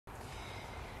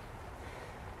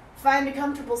Find a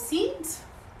comfortable seat,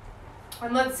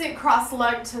 and let's sit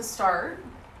cross-legged to start.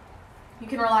 You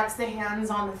can relax the hands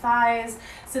on the thighs,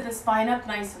 sit the spine up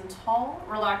nice and tall,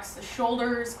 relax the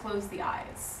shoulders, close the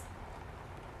eyes.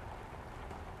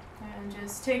 And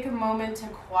just take a moment to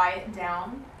quiet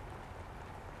down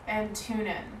and tune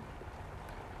in.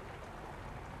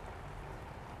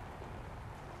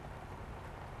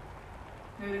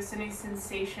 Notice any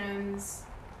sensations,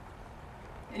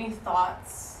 any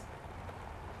thoughts,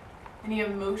 any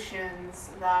emotions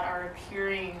that are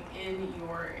appearing in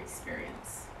your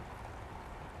experience.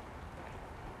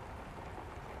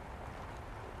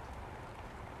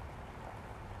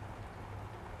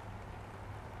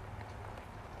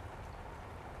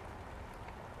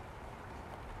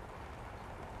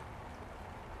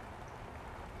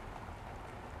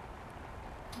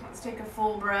 Let's take a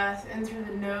full breath in through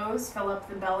the nose, fill up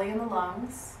the belly and the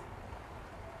lungs.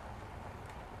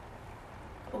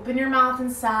 Open your mouth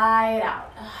inside out.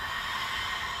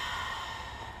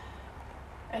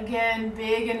 Again,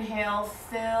 big inhale,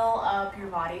 fill up your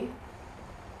body.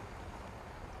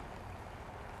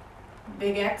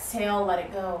 Big exhale, let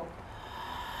it go.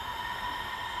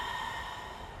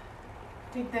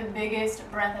 Take the biggest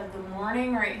breath of the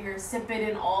morning right here, sip it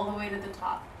in all the way to the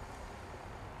top.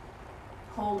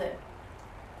 Hold it.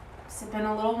 Sip in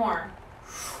a little more.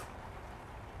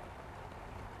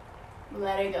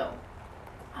 Let it go.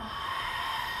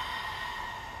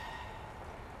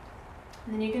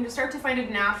 And then you can just start to find a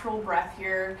natural breath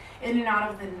here, in and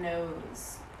out of the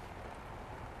nose.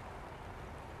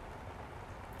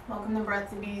 Welcome the breath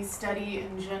to be steady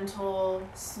and gentle,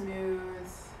 smooth.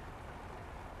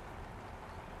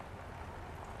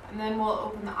 And then we'll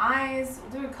open the eyes.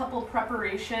 We'll do a couple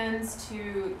preparations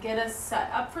to get us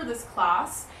set up for this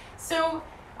class. So,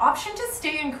 option to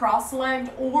stay in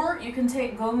cross-legged, or you can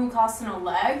take Gomukhasana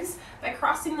legs by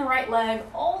crossing the right leg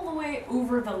all the way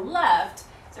over the left.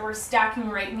 So we're stacking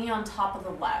right knee on top of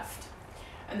the left.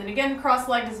 And then again,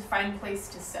 cross-legged is a fine place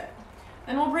to sit.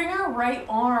 Then we'll bring our right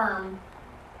arm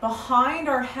behind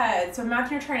our head. So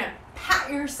imagine you're trying to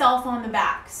pat yourself on the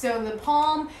back. So the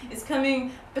palm is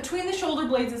coming between the shoulder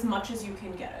blades as much as you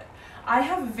can get it. I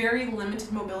have very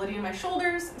limited mobility in my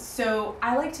shoulders, so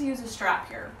I like to use a strap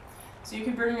here. So you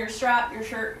can bring your strap, your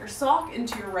shirt, your sock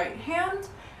into your right hand,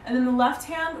 and then the left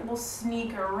hand will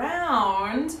sneak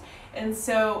around. And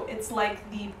so it's like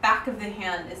the back of the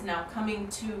hand is now coming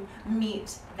to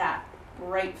meet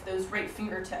those right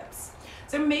fingertips.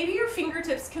 So maybe your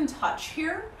fingertips can touch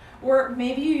here, or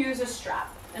maybe you use a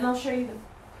strap. And I'll show you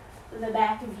the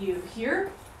back of you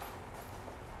here.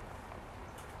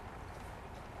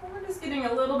 And we're just getting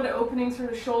a little bit of opening through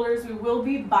the shoulders. We will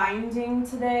be binding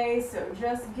today, so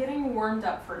just getting warmed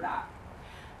up for that.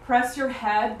 Press your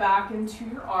head back into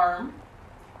your arm.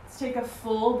 Let's take a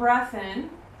full breath in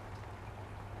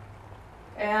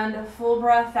and a full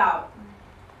breath out.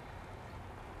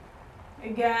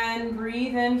 Again,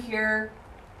 breathe in here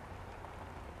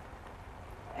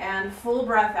and full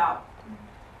breath out.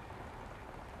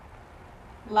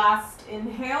 Last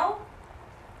inhale.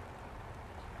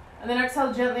 And then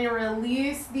exhale, gently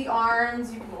release the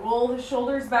arms. You can roll the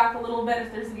shoulders back a little bit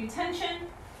if there's any tension.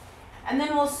 And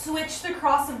then we'll switch the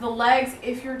cross of the legs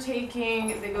if you're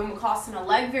taking the Gomukhasana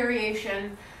leg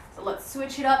variation. So let's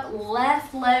switch it up.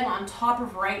 Left leg on top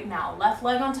of right now. Left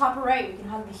leg on top of right. We can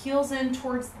hug the heels in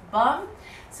towards the bum.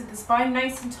 Sit the spine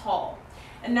nice and tall.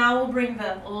 And now we'll bring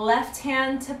the left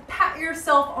hand to pat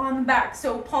yourself on the back.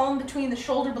 So palm between the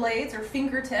shoulder blades or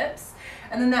fingertips.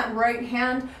 And then that right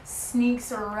hand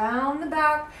sneaks around the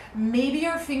back. Maybe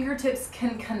your fingertips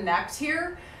can connect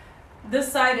here. This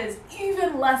side is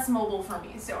even less mobile for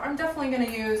me. So I'm definitely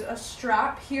going to use a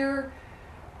strap here.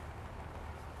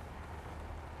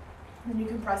 Then you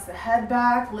can press the head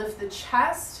back, lift the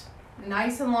chest,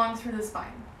 nice and long through the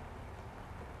spine.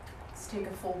 Let's take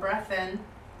a full breath in.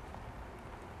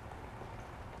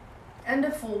 And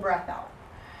a full breath out.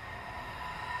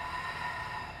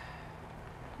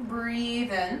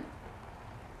 Breathe in.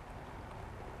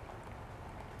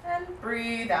 And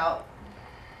breathe out.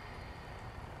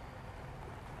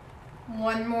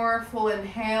 One more full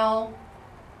inhale.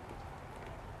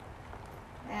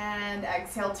 And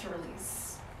exhale to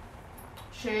release.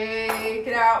 Shake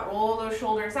it out, roll those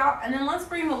shoulders out, and then let's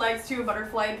bring the legs to a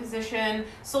butterfly position,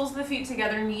 soles of the feet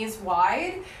together, knees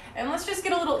wide, and let's just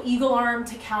get a little eagle arm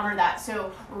to counter that.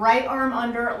 So right arm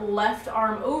under, left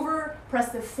arm over,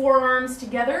 press the forearms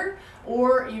together,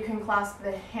 or you can clasp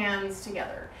the hands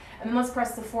together. And then let's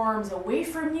press the forearms away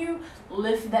from you,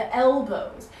 lift the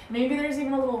elbows. Maybe there's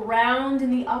even a little round in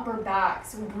the upper back,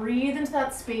 so breathe into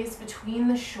that space between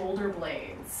the shoulder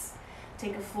blades.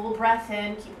 Take a full breath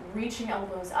in, keep reaching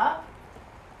elbows up.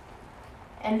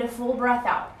 And a full breath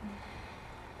out.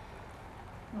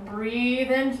 Breathe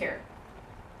in here.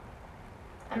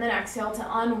 And then exhale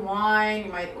to unwind.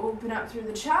 You might open up through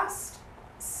the chest.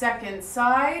 Second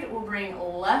side, we'll bring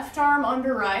left arm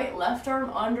under right, left arm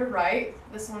under right.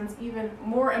 This one's even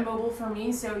more immobile for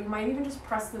me, so you might even just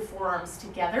press the forearms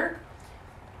together.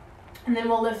 And then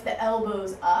we'll lift the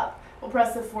elbows up. We'll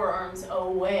press the forearms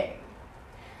away.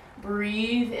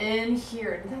 Breathe in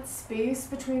here, into that space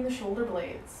between the shoulder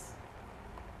blades.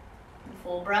 And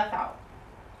full breath out.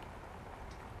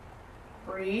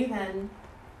 Breathe in.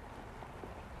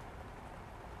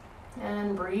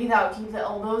 And breathe out. Keep the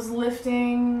elbows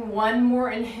lifting. One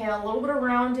more inhale. A little bit of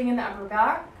rounding in the upper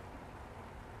back.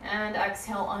 And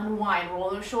exhale, unwind. Roll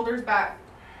those shoulders back.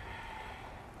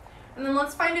 And then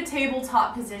let's find a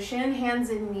tabletop position,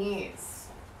 hands and knees.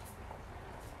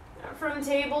 From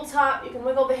tabletop, you can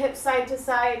wiggle the hips side to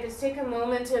side. Just take a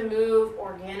moment to move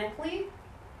organically.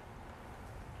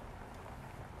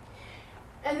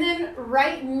 And then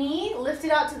right knee, lift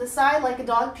it out to the side like a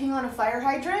dog peeing on a fire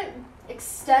hydrant.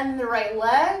 Extend the right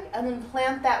leg and then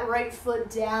plant that right foot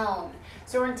down.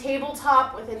 So we're in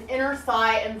tabletop with an inner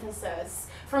thigh emphasis.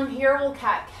 From here, we'll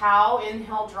cat-cow.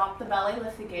 Inhale, drop the belly,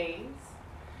 lift the gaze.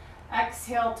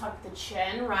 Exhale, tuck the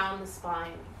chin, round the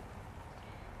spine.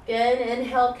 Again,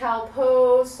 inhale, cow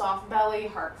pose, soft belly,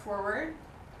 heart forward.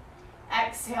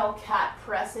 Exhale, cat,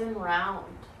 press in,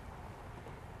 round.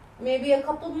 Maybe a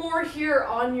couple more here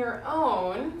on your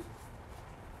own.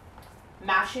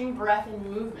 Matching breath and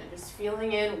movement, just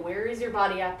feeling in where is your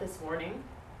body at this morning.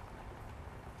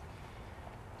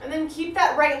 And then keep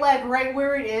that right leg right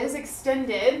where it is,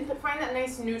 extended, but find that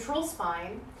nice neutral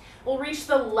spine. We'll reach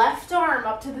the left arm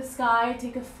up to the sky,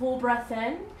 take a full breath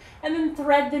in, and then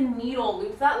thread the needle.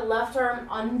 Loop that left arm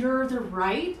under the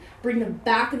right. Bring the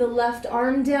back of the left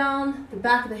arm down, the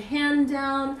back of the hand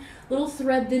down. Little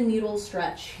thread the needle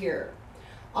stretch here.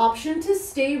 Option to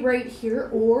stay right here,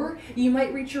 or you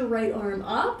might reach your right arm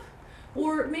up,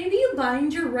 or maybe you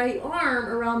bind your right arm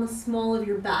around the small of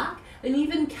your back and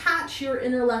even catch your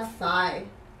inner left thigh.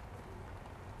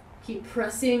 Keep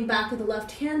pressing back of the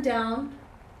left hand down.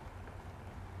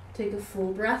 Take a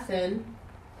full breath in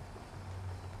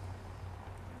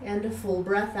and a full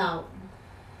breath out.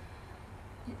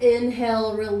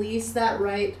 Inhale, release that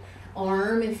right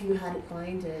arm if you had it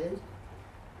binded.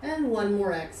 And one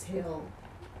more exhale.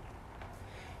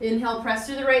 Inhale, press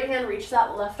through the right hand, reach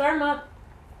that left arm up.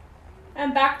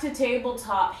 And back to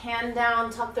tabletop, hand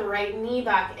down, tuck the right knee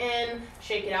back in,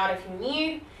 shake it out if you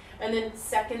need. And then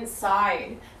second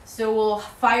side. So we'll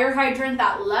fire hydrant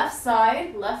that left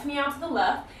side, left knee out to the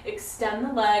left, extend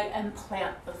the leg and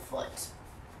plant the foot.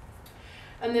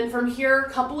 And then from here, a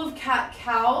couple of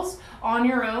cat-cows on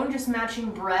your own, just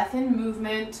matching breath and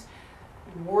movement,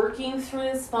 working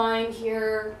through the spine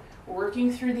here,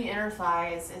 working through the inner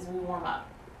thighs as we warm up.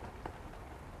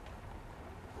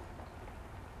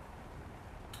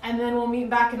 And then we'll meet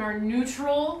back in our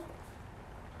neutral.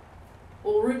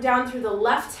 We'll root down through the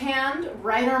left hand,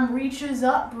 right arm reaches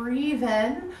up, breathe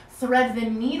in, thread the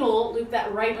needle, loop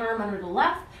that right arm under the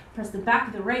left, press the back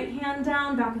of the right hand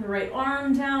down, back of the right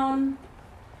arm down.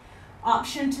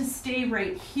 Option to stay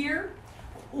right here,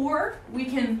 or we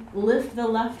can lift the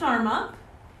left arm up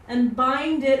and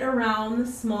bind it around the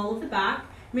small of the back.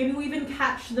 Maybe we even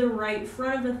catch the right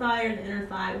front of the thigh or the inner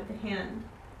thigh with the hand.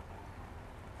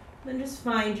 Then just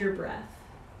find your breath.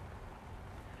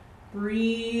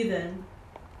 Breathe in.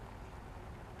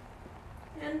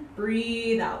 And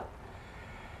breathe out.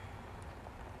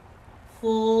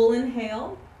 Full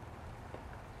inhale.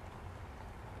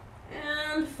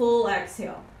 And full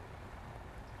exhale.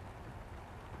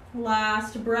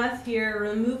 Last breath here.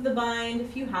 Remove the bind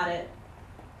if you had it.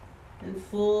 And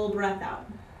full breath out.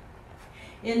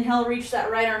 Inhale, reach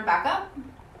that right arm back up.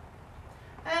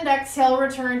 And exhale,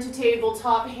 return to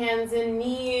tabletop, hands and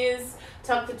knees.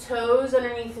 Tuck the toes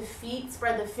underneath the feet,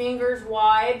 spread the fingers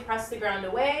wide, press the ground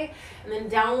away, and then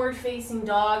downward facing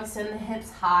dog, send the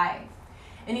hips high.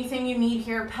 Anything you need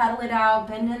here, pedal it out,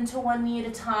 bend into one knee at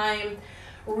a time.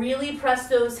 Really press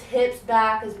those hips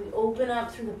back as we open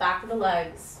up through the back of the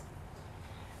legs.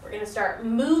 We're gonna start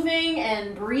moving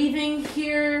and breathing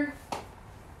here.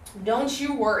 Don't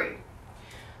you worry.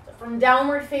 From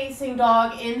downward facing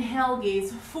dog, inhale,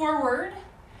 gaze forward.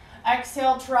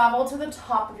 Exhale, travel to the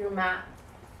top of your mat.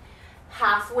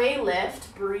 Halfway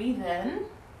lift, breathe in.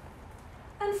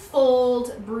 And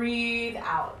fold, breathe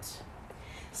out.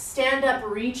 Stand up,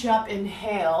 reach up,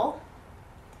 inhale.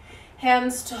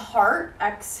 Hands to heart,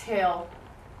 exhale.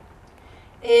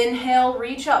 Inhale,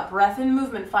 reach up, breath and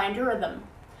movement, find your rhythm.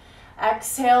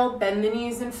 Exhale, bend the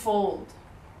knees and fold.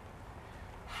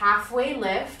 Halfway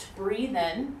lift, breathe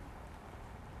in.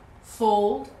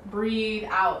 Fold, breathe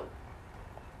out.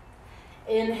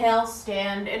 Inhale,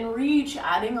 stand and reach,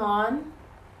 adding on.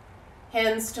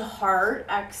 Hands to heart,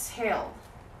 exhale.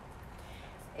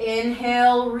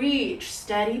 Inhale, reach,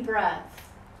 steady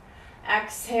breath.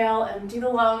 Exhale, empty the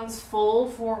lungs,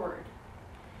 fold forward.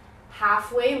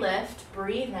 Halfway lift,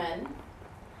 breathe in.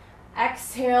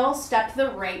 Exhale, step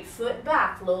the right foot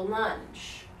back, low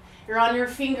lunge. You're on your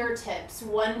fingertips.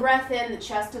 One breath in, the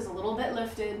chest is a little bit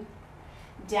lifted.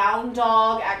 Down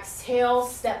dog, exhale,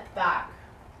 step back.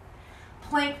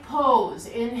 Plank pose,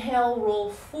 inhale, roll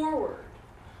forward.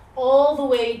 All the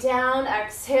way down,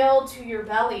 exhale to your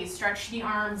belly, stretch the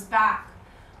arms back.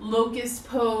 Locust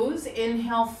pose,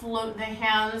 inhale, float the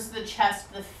hands, the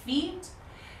chest, the feet.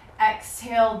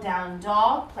 Exhale, down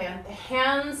dog, plant the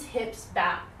hands, hips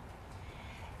back.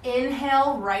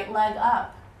 Inhale, right leg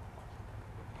up.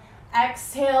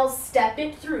 Exhale, step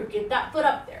it through, get that foot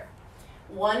up there.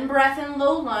 One breath in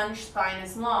low lunge, spine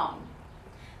is long.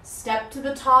 Step to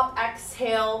the top,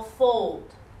 exhale,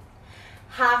 fold.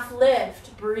 Half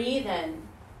lift, breathe in.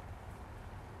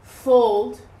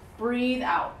 Fold, breathe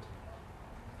out.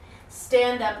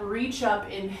 Stand up, reach up,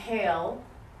 inhale.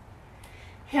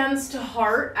 Hands to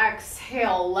heart,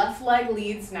 exhale. Left leg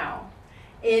leads now.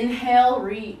 Inhale,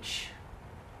 reach.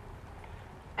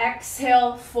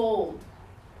 Exhale, fold.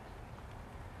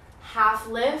 Half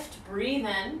lift, breathe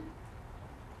in.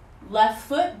 Left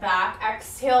foot back,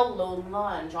 exhale, low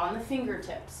lunge on the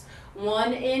fingertips.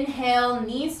 One inhale,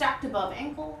 knees stacked above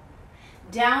ankle.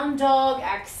 Down dog,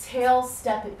 exhale,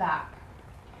 step it back.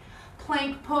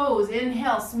 Plank pose,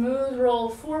 inhale, smooth roll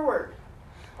forward.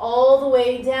 All the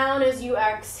way down as you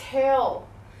exhale.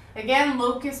 Again,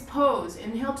 locust pose.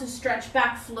 Inhale to stretch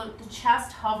back, float the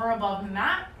chest, hover above the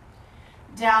mat.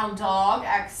 Down dog,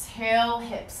 exhale,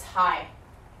 hips high.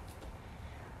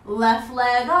 Left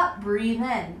leg up, breathe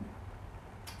in.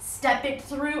 Step it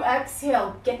through,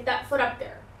 exhale, get that foot up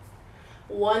there.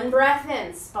 One breath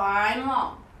in, spine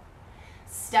long.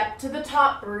 Step to the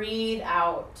top, breathe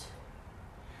out.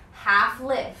 Half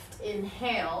lift,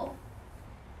 inhale.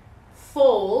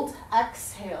 Fold,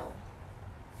 exhale.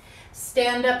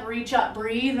 Stand up, reach up,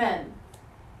 breathe in.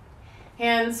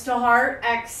 Hands to heart,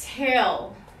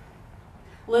 exhale.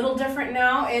 Little different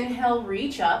now, inhale,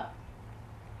 reach up.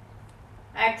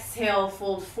 Exhale,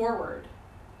 fold forward.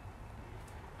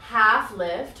 Half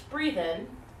lift, breathe in.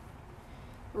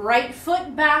 Right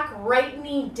foot back, right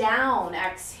knee down,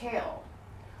 exhale.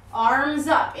 Arms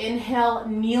up, inhale,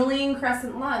 kneeling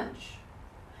crescent lunge.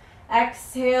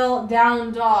 Exhale,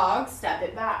 down dog, step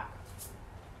it back.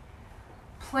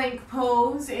 Plank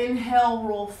pose, inhale,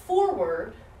 roll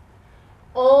forward.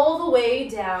 All the way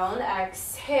down,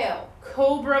 exhale.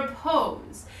 Cobra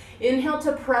pose. Inhale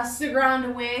to press the ground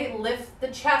away, lift the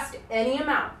chest any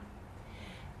amount.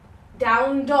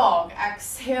 Down dog,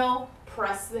 exhale,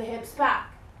 press the hips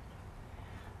back.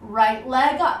 Right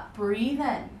leg up, breathe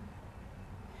in.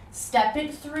 Step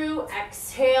it through,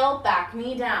 exhale, back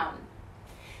knee down.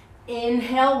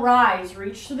 Inhale, rise,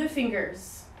 reach to the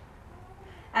fingers.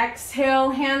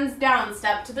 Exhale, hands down,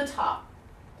 step to the top.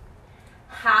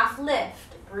 Half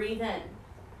lift, breathe in.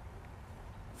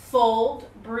 Fold,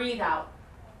 breathe out.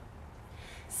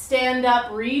 Stand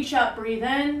up, reach up, breathe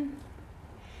in.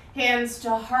 Hands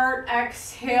to heart,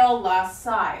 exhale, last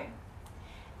side.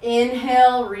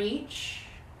 Inhale, reach.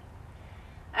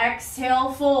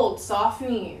 Exhale, fold, soft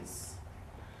knees.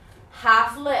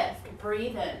 Half lift,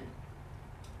 breathe in.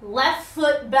 Left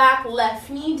foot back, left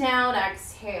knee down,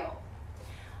 exhale.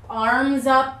 Arms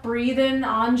up, breathe in,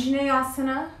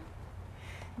 Anjaneyasana.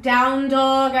 Down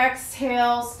dog,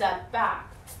 exhale, step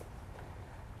back.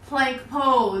 Plank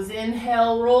pose,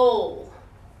 inhale, roll.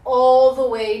 All the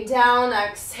way down,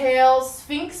 exhale,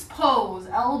 Sphinx pose,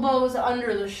 elbows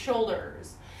under the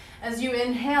shoulders. As you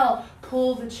inhale,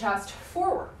 pull the chest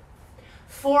forward.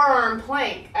 Forearm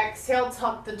plank, exhale,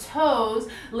 tuck the toes,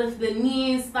 lift the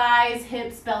knees, thighs,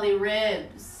 hips, belly,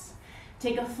 ribs.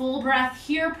 Take a full breath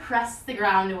here, press the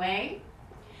ground away.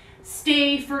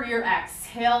 Stay for your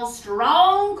exhale,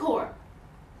 strong core.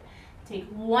 Take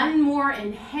one more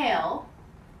inhale.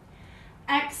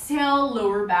 Exhale,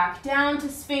 lower back down to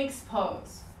Sphinx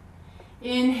pose.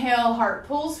 Inhale, heart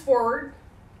pulls forward.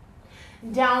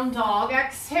 Down dog,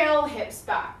 exhale, hips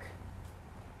back.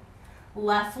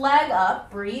 Left leg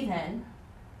up, breathe in.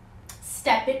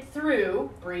 Step it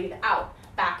through, breathe out.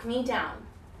 Back knee down.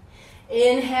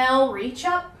 Inhale, reach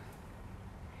up.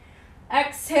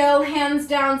 Exhale, hands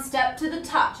down, step to the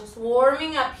top. Just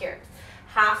warming up here.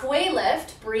 Halfway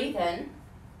lift, breathe in.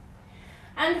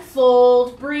 And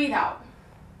fold, breathe out.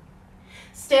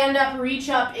 Stand up, reach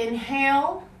up,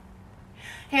 inhale.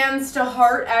 Hands to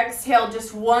heart, exhale,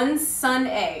 just one sun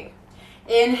A.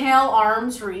 Inhale,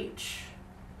 arms reach.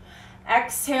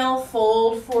 Exhale,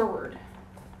 fold forward.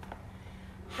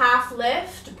 Half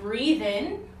lift, breathe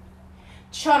in.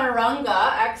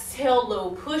 Chaturanga, exhale,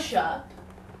 low push up.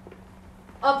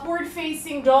 Upward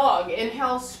facing dog,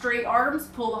 inhale, straight arms,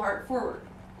 pull the heart forward.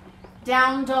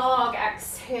 Down dog,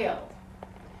 exhale.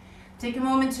 Take a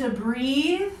moment to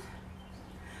breathe.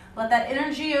 Let that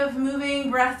energy of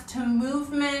moving breath to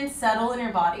movement settle in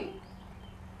your body.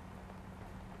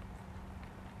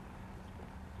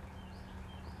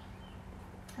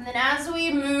 And then as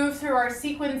we move through our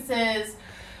sequences,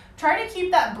 try to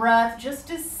keep that breath just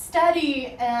as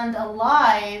steady and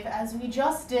alive as we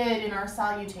just did in our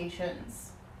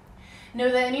salutations. Know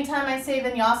that anytime I say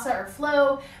vinyasa or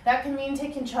flow, that can mean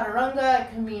taking chaturanga,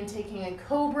 it can mean taking a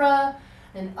cobra,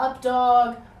 an up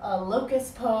dog, a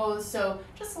locust pose. So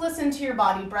just listen to your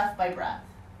body breath by breath.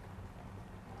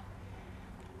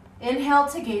 Inhale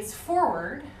to gaze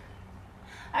forward.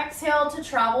 Exhale to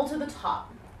travel to the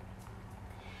top.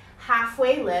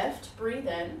 Halfway lift, breathe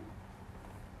in.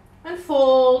 And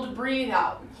fold, breathe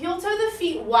out. Heel toe the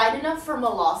feet wide enough for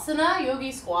malasana,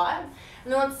 yogi squat.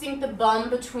 And then let's sink the bum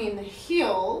between the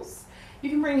heels. You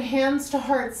can bring hands to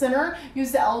heart center.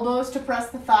 Use the elbows to press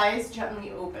the thighs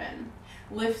gently open.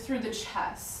 Lift through the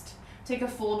chest. Take a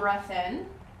full breath in.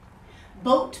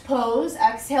 Boat pose.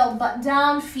 Exhale, butt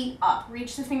down, feet up.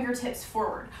 Reach the fingertips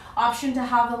forward. Option to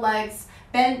have the legs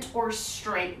bent or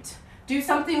straight. Do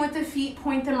something with the feet,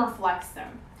 point them or flex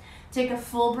them. Take a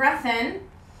full breath in.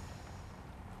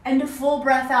 And a full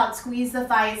breath out. Squeeze the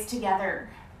thighs together.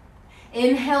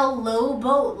 Inhale, low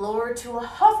boat, lower to a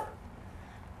hover.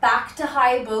 Back to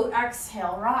high boat,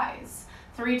 exhale, rise.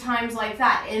 3 times like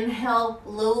that. Inhale,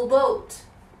 low boat.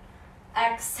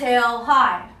 Exhale,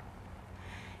 high.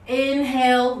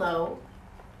 Inhale, low.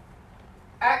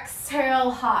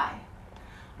 Exhale, high.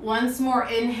 Once more,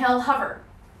 inhale, hover.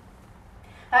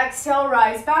 Exhale,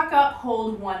 rise back up,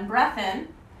 hold 1 breath in.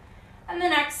 And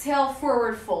then exhale,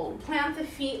 forward fold. Plant the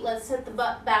feet, let's hit the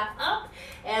butt back up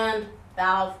and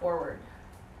bow forward.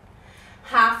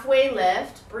 Halfway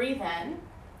lift, breathe in.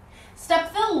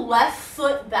 Step the left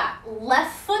foot back,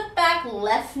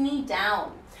 left knee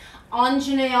down.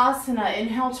 Anjaneyasana,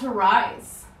 inhale to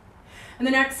rise. And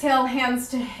then exhale, hands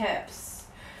to hips.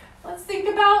 Let's think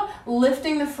about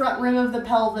lifting the front rim of the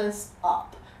pelvis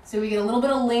up. So we get a little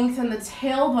bit of length in the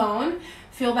tailbone.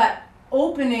 Feel that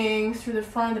opening through the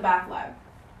front of the back leg.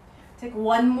 Take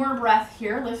 1 more breath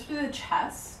here, lift through the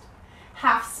chest.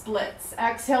 Half splits.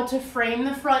 Exhale to frame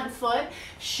the front foot.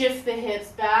 Shift the hips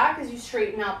back as you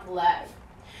straighten out the leg.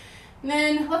 And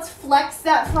then let's flex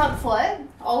that front foot.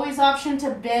 Always option to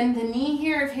bend the knee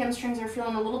here if hamstrings are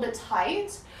feeling a little bit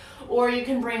tight. Or you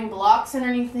can bring blocks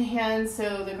underneath the hands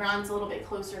so the ground's a little bit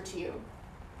closer to you.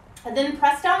 And then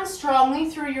press down strongly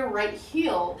through your right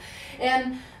heel.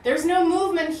 And there's no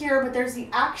movement here, but there's the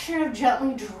action of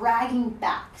gently dragging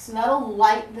back. So that'll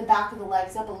light the back of the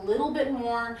legs up a little bit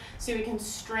more so we can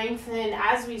strengthen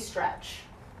as we stretch.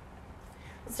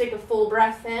 Let's take a full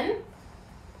breath in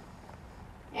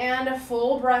and a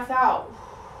full breath out.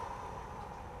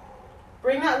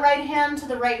 Bring that right hand to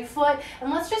the right foot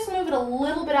and let's just move it a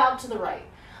little bit out to the right.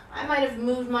 I might have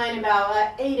moved mine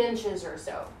about 8 inches or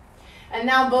so. And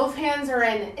now both hands are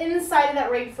inside of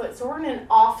that right foot. So we're in an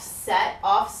offset,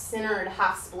 off-centered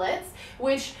half splits,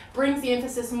 which brings the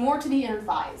emphasis more to the inner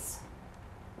thighs.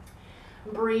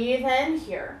 Breathe in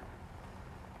here.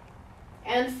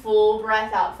 And full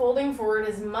breath out, folding forward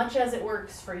as much as it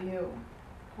works for you.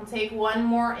 We'll take 1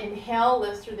 more inhale,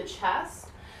 lift through the chest.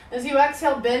 As you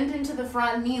exhale, bend into the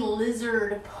front knee,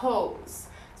 lizard pose.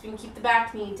 So you can keep the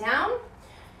back knee down.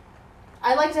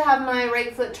 I like to have my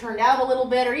right foot turned out a little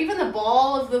bit, or even the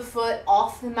ball of the foot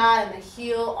off the mat and the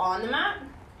heel on the mat.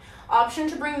 Option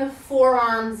to bring the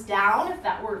forearms down if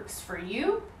that works for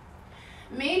you.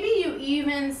 Maybe you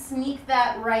even sneak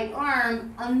that right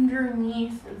arm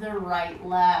underneath the right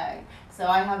leg. So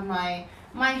I have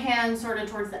my hand sort of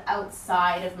towards the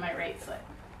outside of my right foot.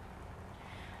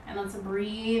 And let's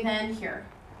breathe in here.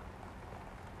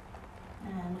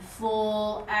 And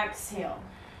full exhale.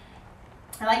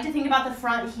 I like to think about the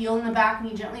front heel and the back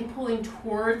knee gently pulling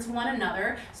towards one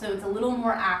another so it's a little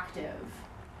more active.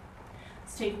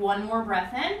 Let's take 1 more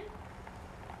breath in.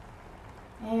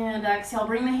 And exhale,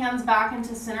 bring the hands back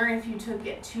into center if you took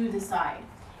it to the side.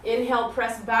 Inhale,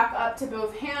 press back up to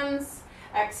both hands.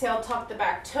 Exhale, tuck the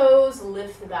back toes,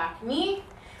 lift the back knee.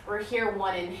 We're here,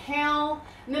 one inhale,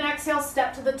 and then exhale,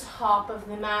 step to the top of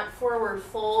the mat, forward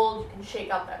fold. You can shake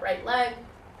out that right leg.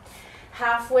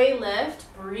 Halfway lift,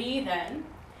 breathe in.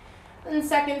 Then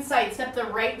second side, step the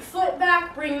right foot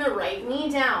back, bring the right knee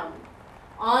down.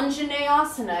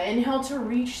 Anjaneyasana, inhale to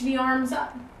reach the arms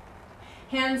up.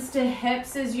 Hands to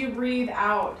hips as you breathe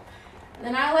out. And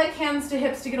then I like hands to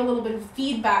hips to get a little bit of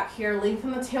feedback here.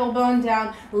 Lengthen the tailbone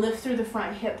down, lift through the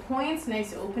front hip points,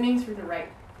 nice opening through the right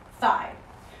thigh,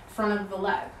 front of the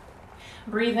leg.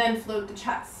 Breathe in, float the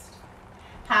chest.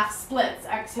 Half splits,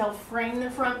 exhale, frame the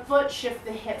front foot, shift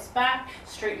the hips back,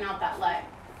 straighten out that leg.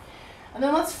 And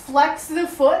then let's flex the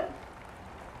foot,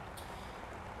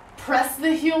 press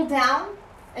the heel down,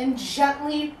 and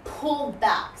gently pull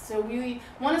back. So we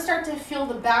want to start to feel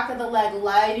the back of the leg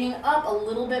lighting up a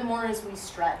little bit more as we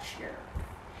stretch here.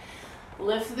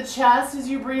 Lift the chest as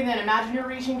you breathe in. Imagine you're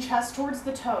reaching chest towards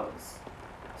the toes.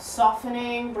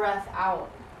 Softening, breath out.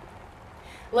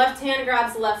 Left hand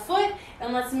grabs the left foot,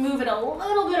 and let's move it a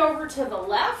little bit over to the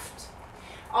left.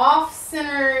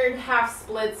 Off-centered half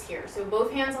splits here. So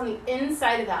both hands on the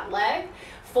inside of that leg,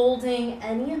 folding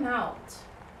any amount.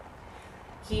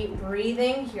 Keep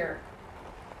breathing here.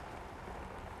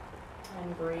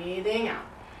 And breathing out.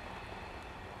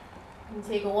 And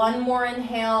take one more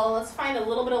inhale. Let's find a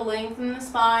little bit of length in the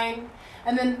spine.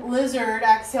 And then lizard,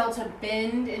 exhale to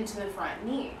bend into the front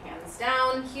knee. Hands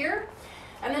down here.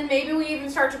 And then maybe we even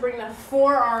start to bring the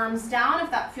forearms down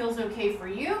if that feels okay for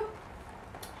you.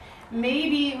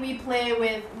 Maybe we play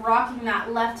with rocking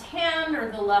that left hand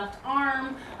or the left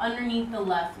arm underneath the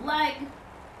left leg.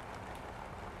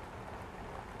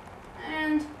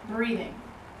 And breathing.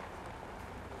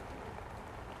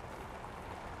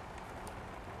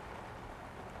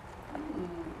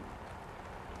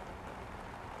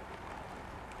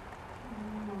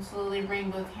 We'll slowly bring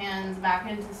both hands back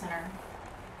into center.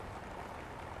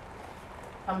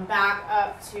 Come back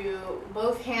up to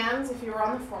both hands if you're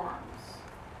on the forearms.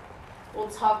 We'll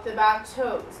tuck the back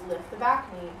toes, lift the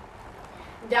back knee.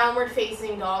 Downward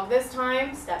facing dog this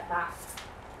time, step back.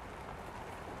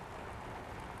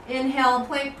 Inhale,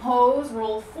 plank pose,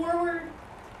 roll forward.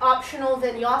 Optional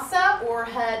vinyasa or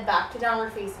head back to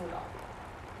downward facing dog.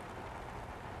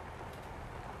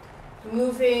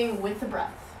 Moving with the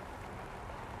breath.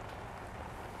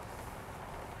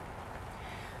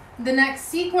 The next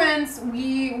sequence,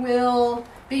 we will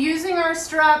be using our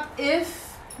strap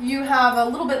if you have a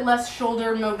little bit less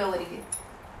shoulder mobility.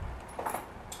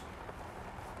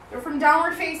 Go from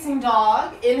downward facing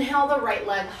dog, inhale the right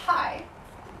leg high.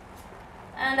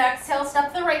 And exhale,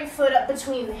 step the right foot up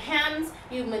between the hands.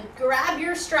 You grab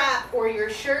your strap or your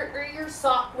shirt or your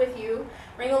sock with you.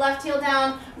 Bring the left heel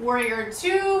down, warrior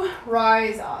two,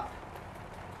 rise up.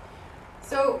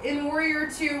 So in warrior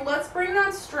two, let's bring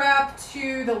that strap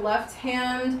to the left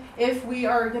hand if we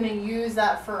are going to use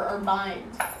that for our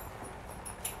bind.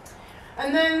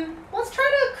 And then let's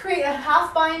try to create a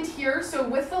half bind here. So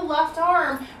with the left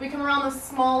arm, we come around the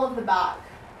small of the back.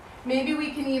 Maybe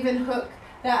we can even hook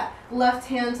that left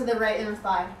hand to the right inner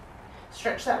thigh.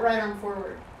 Stretch that right arm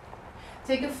forward.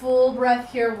 Take a full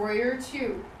breath here, warrior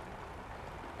two.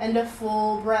 And a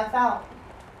full breath out.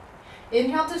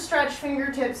 Inhale to stretch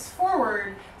fingertips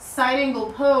forward, side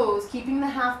angle pose, keeping the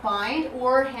half bind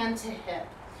or hand to hip.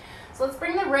 So let's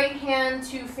bring the right hand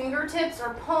to fingertips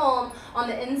or palm on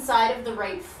the inside of the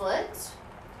right foot.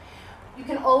 You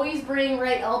can always bring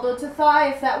right elbow to thigh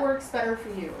if that works better for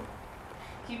you.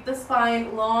 Keep the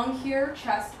spine long here,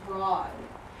 chest broad.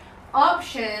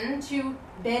 Option to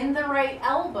bend the right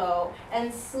elbow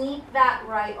and sneak that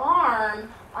right arm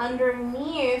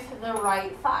underneath the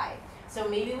right thigh. So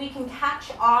maybe we can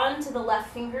catch on to the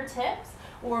left fingertips,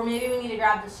 or maybe we need to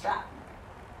grab the strap.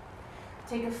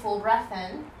 Take a full breath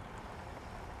in.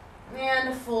 And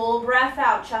a full breath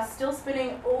out, chest still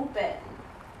spinning open.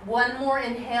 One more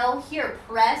inhale here,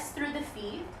 press through the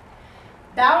feet.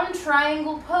 Bound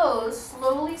triangle pose,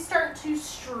 slowly start to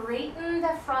straighten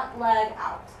the front leg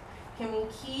out. Can we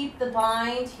keep the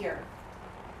bind here?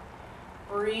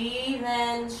 Breathe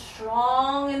in,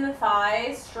 strong in the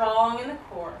thighs, strong in the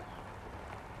core.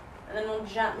 And then we'll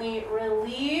gently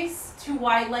release to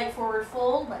wide leg forward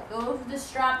fold. Let go of the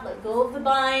strap, let go of the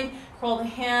bind. Curl the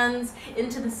hands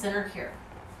into the center here.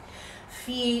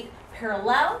 Feet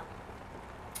parallel.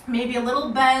 Maybe a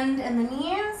little bend in the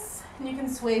knees. And you can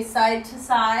sway side to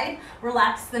side.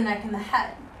 Relax the neck and the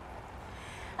head.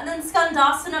 And then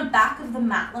Skandasana, back of the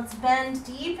mat. Let's bend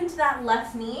deep into that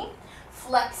left knee.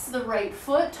 Flex the right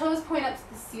foot. Toes point up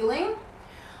to the ceiling.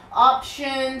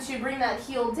 Option to bring that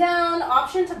heel down.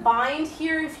 Option to bind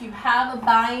here if you have a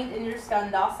bind in your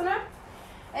Skandasana.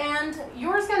 And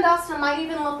your Skandasana might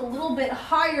even look a little bit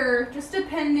higher, just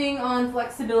depending on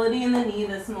flexibility in the knee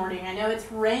this morning. I know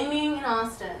it's raining in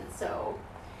Austin, so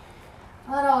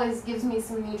that always gives me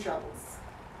some knee troubles.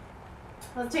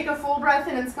 Let's take a full breath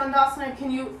in Skandasana.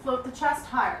 Can you float the chest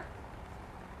higher?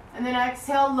 And then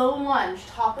exhale, low lunge.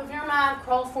 Top of your mat,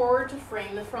 crawl forward to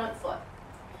frame the front foot.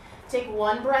 Take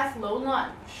one breath, low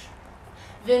lunge.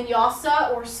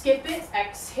 Vinyasa or skip it.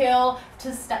 Exhale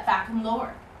to step back and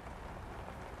lower.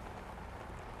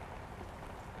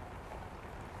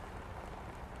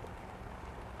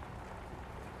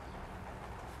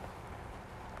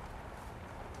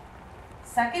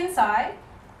 Second side.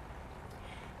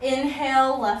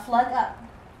 Inhale, left leg up.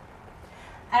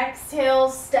 Exhale,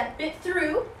 step it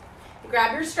through.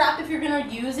 Grab your strap if you're going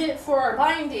to use it for our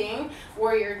binding.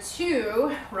 Warrior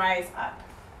 2, rise up.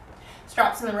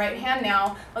 Straps in the right hand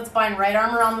now. Let's bind right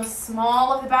arm around the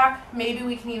small of the back. Maybe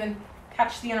we can even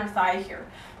catch the inner thigh here.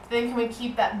 Then can we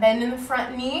keep that bend in the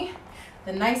front knee,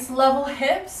 the nice level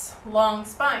hips, long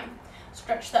spine.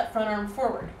 Stretch that front arm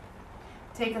forward.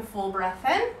 Take a full breath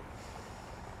in.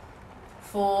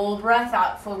 Full breath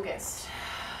out, focused.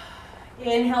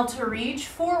 Inhale to reach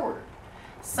forward.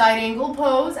 Side angle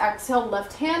pose. Exhale,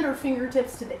 left hand or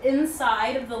fingertips to the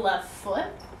inside of the left foot,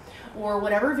 or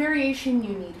whatever variation you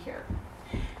need here.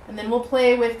 And then we'll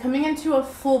play with coming into a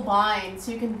full bind.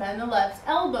 So you can bend the left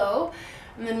elbow,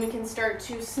 and then we can start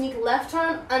to sneak left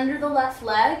arm under the left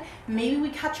leg. Maybe we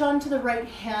catch on to the right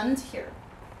hand here.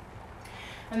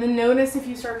 And then notice if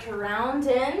you start to round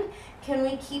in, can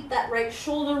we keep that right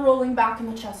shoulder rolling back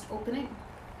in the chest opening?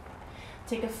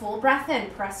 Take a full breath in,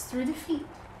 press through the feet.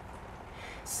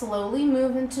 Slowly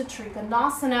move into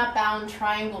Trikonasana, bound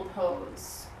triangle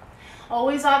pose.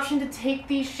 Always option to take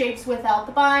these shapes without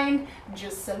the bind,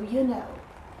 just so you know.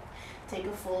 Take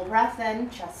a full breath in,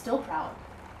 chest still proud.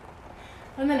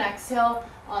 And then exhale,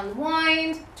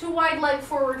 unwind to wide leg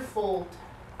forward fold.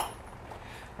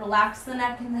 Relax the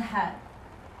neck and the head.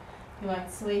 You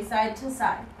might sway side to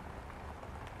side.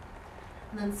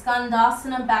 And then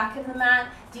Skandasana, back of the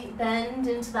mat, deep bend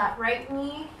into that right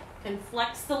knee. And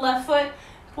flex the left foot,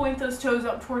 point those toes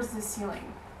up towards the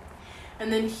ceiling.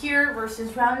 And then here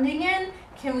versus rounding in,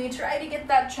 can we try to get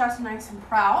that chest nice and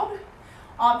proud?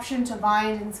 Option to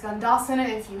bind in Skandasana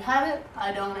if you have it.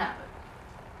 I don't have it.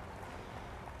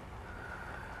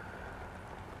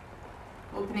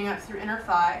 Opening up through inner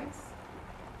thighs.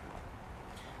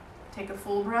 Take a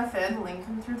full breath in,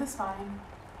 lengthen through the spine.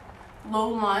 Low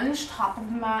lunge, top of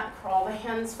the mat, crawl the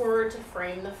hands forward to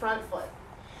frame the front foot.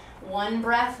 One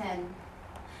breath in,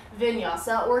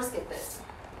 Vinyasa or skip it.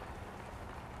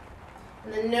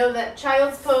 And then know that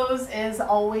child's pose is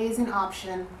always an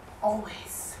option,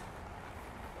 always.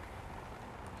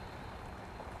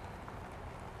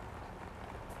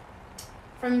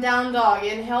 From down dog,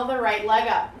 inhale the right leg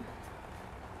up.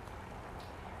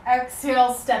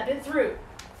 Exhale, step it through.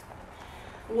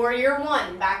 Warrior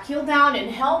 1, back heel down,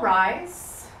 inhale,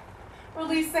 rise.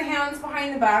 Release the hands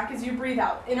behind the back as you breathe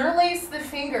out. Interlace the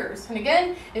fingers. And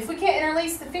again, if we can't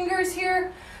interlace the fingers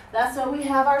here, that's what we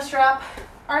have our strap,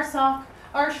 our sock,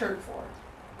 our shirt for.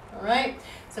 All right?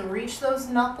 So reach those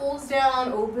knuckles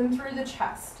down, open through the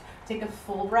chest. Take a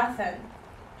full breath in.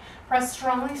 Press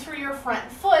strongly through your front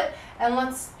foot, and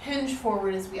let's hinge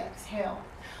forward as we exhale.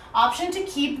 Option to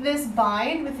keep this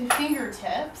bind with the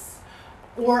fingertips,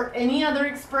 or any other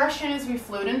expression as we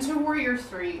float into Warrior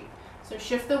 3. So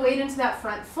shift the weight into that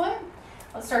front foot.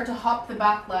 Let's start to hop the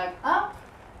back leg up,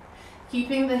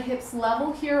 keeping the hips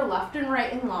level here, left and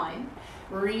right in line.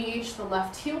 Reach the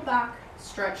left heel back,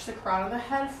 stretch the crown of the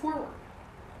head forward.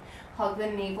 Hug the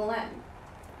navel in.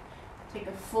 Take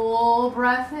a full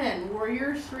breath in,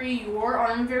 Warrior 3, your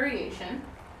arm variation,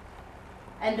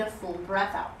 and a full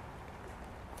breath out.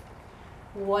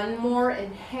 One more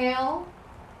inhale.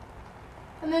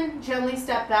 And then gently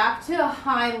step back to a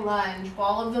high lunge,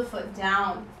 ball of the foot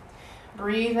down.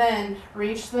 Breathe in,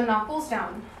 reach the knuckles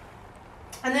down.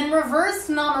 And then reverse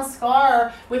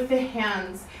namaskar with the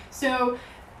hands. So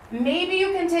maybe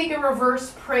you can take a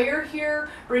reverse prayer here,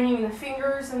 bringing the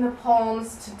fingers and the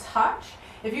palms to touch.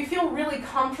 If you feel really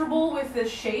comfortable with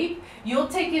this shape, you'll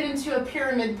take it into a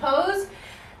pyramid pose.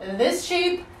 This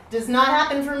shape does not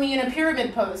happen for me in a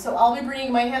pyramid pose, so I'll be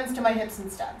bringing my hands to my hips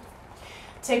instead.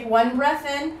 Take one breath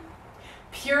in,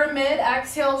 pyramid,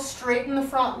 exhale, straighten the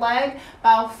front leg,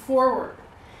 bow forward.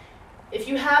 If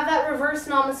you have that reverse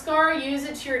namaskar, use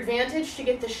it to your advantage to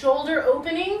get the shoulder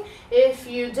opening. If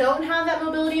you don't have that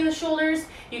mobility in the shoulders,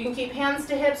 you can keep hands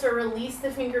to hips or release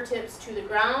the fingertips to the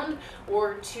ground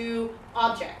or to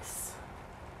objects.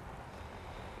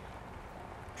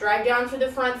 Drive down through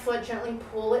the front foot, gently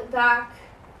pull it back.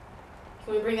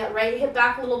 Can we bring that right hip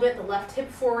back a little bit, the left hip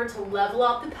forward to level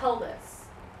out the pelvis.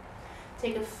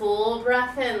 Take a full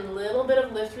breath in, little bit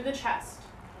of lift through the chest.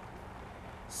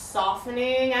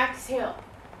 Softening, exhale.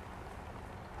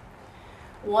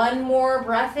 One more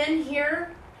breath in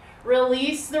here.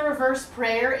 Release the reverse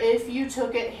prayer if you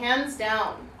took it, hands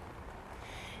down.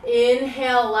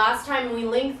 Inhale, last time we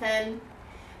lengthen.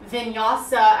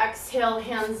 Vinyasa, exhale,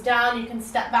 hands down. You can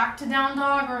step back to down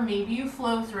dog or maybe you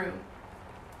flow through.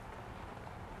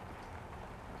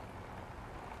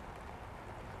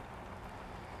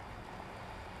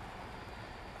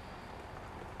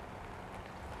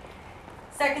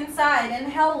 Second side,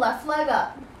 inhale, left leg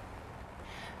up.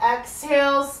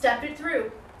 Exhale, step it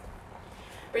through.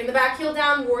 Bring the back heel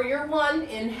down, warrior one.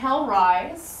 Inhale,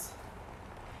 rise.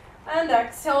 And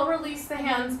exhale, release the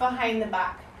hands behind the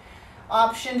back.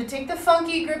 Option to take the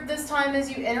funky grip this time as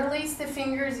you interlace the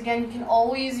fingers. Again, you can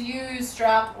always use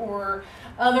strap or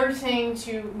other thing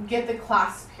to get the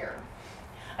clasp here.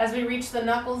 As we reach the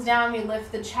knuckles down, we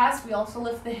lift the chest. We also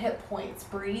lift the hip points.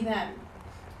 Breathe in.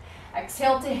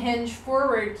 Exhale to hinge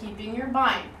forward, keeping your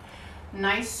bind.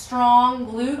 Nice strong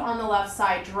glute on the left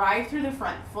side. Drive through the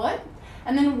front foot.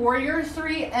 And then warrior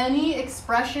three, any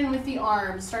expression with the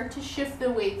arms. Start to shift the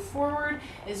weight forward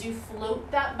as you float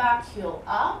that back heel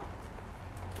up.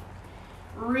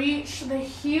 Reach the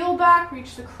heel back,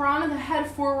 reach the crown of the head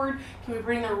forward. Can we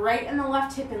bring the right and the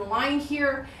left hip in line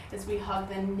here as we hug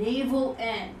the navel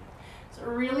in? So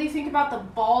really think about the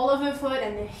ball of the foot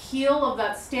and the heel of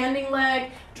that standing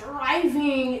leg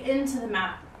driving into the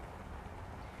mat.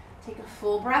 Take a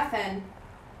full breath in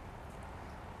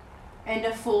and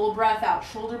a full breath out.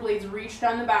 Shoulder blades reach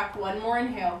down the back. One more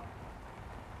inhale.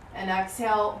 And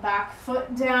exhale, back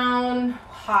foot down,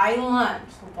 high lunge,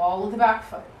 the ball of the back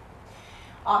foot.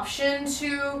 Option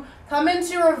to come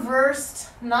into reversed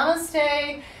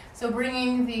namaste. So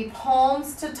bringing the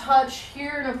palms to touch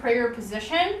here in a prayer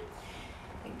position.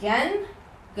 Again,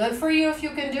 good for you if you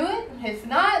can do it. If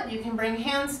not, you can bring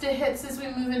hands to hips as we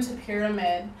move into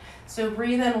pyramid. So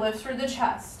breathe in, lift through the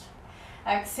chest.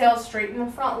 Exhale, straighten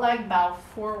the front leg, bow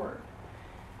forward.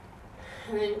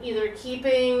 And then either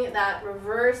keeping that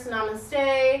reverse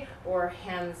namaste or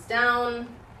hands down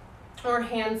or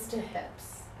hands to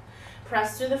hips.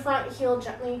 Press through the front heel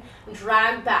gently,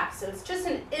 drag back. So it's just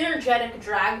an energetic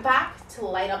drag back to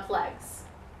light up legs.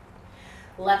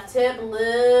 Left hip a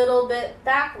little bit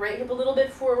back, right hip a little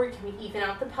bit forward. Can we even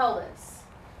out the pelvis?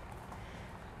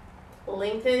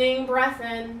 Lengthening breath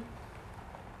in.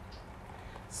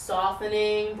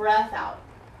 Softening breath out.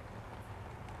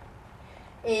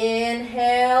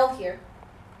 Inhale here.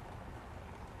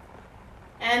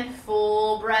 And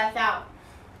full breath out.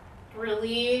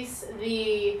 Release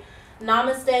the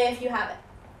namaste if you have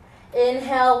it.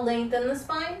 Inhale, lengthen the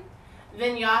spine.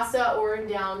 Vinyasa or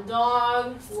down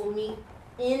dog. We'll meet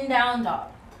in down dog.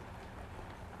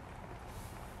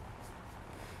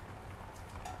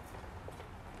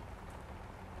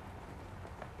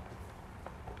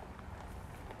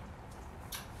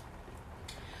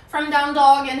 From down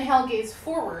dog, inhale, gaze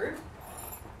forward.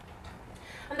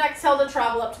 And exhale to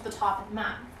travel up to the top of the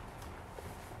mat.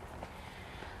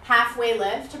 Halfway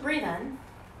lift to breathe in.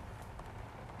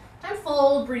 And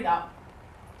fold, breathe out.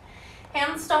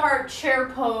 Hands to heart, chair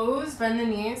pose. Bend the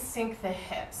knees, sink the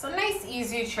hips. A nice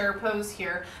easy chair pose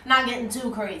here. Not getting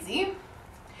too crazy.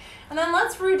 And then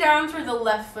let's root down through the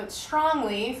left foot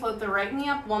strongly. Float the right knee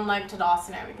up, one leg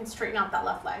Tadasana. We can straighten out that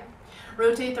left leg.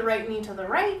 Rotate the right knee to the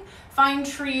right. Find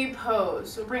tree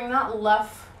pose. So bring that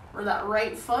left or that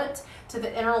right foot to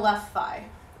the inner left thigh.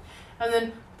 And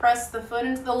then press the foot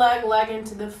into the leg, leg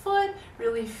into the foot.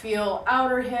 Really feel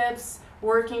outer hips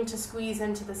working to squeeze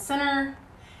into the center.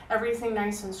 Everything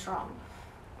nice and strong.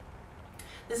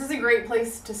 This is a great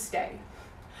place to stay.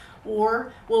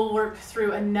 Or we'll work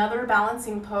through another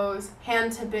balancing pose,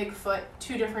 hand to big foot,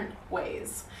 two different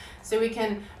ways. So we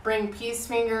can bring peace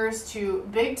fingers to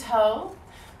big toe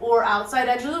or outside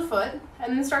edge of the foot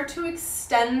and then start to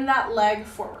extend that leg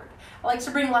forward. I like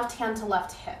to bring left hand to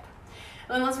left hip.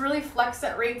 And then let's really flex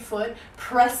that right foot,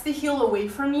 press the heel away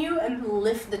from you and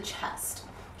lift the chest.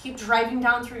 Keep driving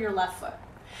down through your left foot.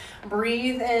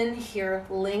 Breathe in here,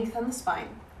 lengthen the spine.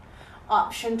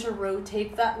 Option to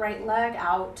rotate that right leg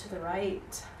out to the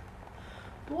right.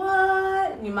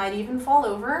 What? You might even fall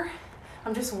over.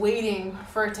 I'm just waiting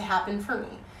for it to happen for me.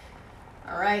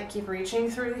 All right, keep reaching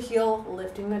through the heel,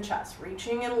 lifting the chest,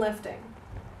 reaching and lifting.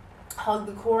 Hug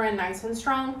the core in nice and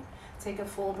strong. Take a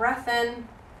full breath in.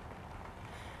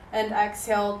 And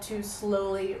exhale to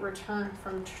slowly return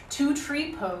from to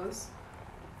tree pose.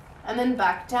 And then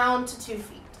back down to 2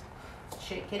 feet.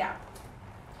 Shake it out.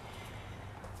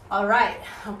 All right,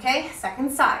 okay,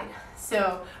 second side.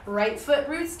 So right foot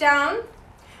roots down.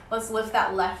 Let's lift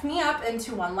that left knee up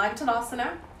into one leg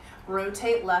Tadasana.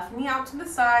 Rotate left knee out to the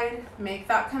side. Make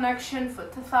that connection,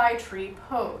 foot to thigh, tree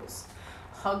pose.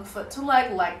 Hug foot to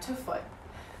leg, leg to foot.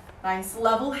 Nice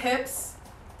level hips.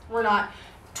 We're not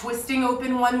twisting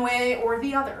open one way or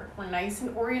the other. We're nice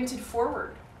and oriented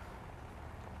forward.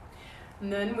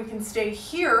 And then we can stay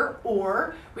here,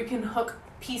 or we can hook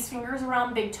peace fingers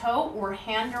around big toe or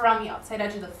hand around the outside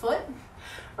edge of the foot.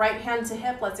 Right hand to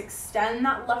hip. Let's extend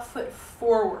that left foot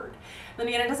forward. Then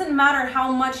again, it doesn't matter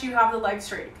how much you have the leg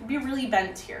straight. It could be really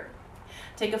bent here.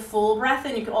 Take a full breath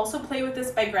in. You can also play with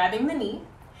this by grabbing the knee.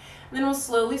 And then we'll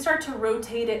slowly start to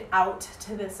rotate it out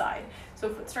to the side. So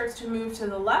foot starts to move to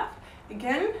the left.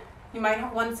 Again, you might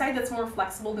have one side that's more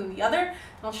flexible than the other. And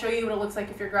I'll show you what it looks like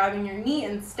if you're grabbing your knee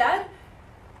instead.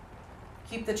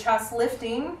 Keep the chest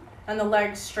lifting and the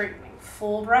legs straightening.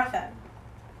 Full breath in.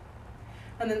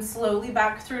 And then slowly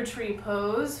back through tree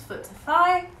pose, foot to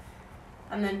thigh,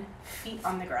 and then feet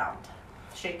on the ground.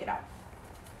 Shake it out.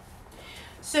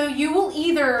 So you will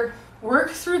either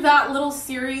work through that little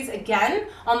series again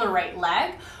on the right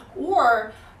leg,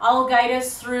 or I'll guide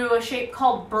us through a shape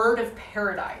called Bird of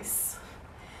Paradise.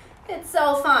 It's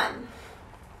so fun.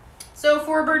 So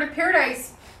for Bird of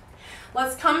Paradise,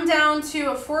 let's come down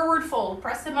to a forward fold.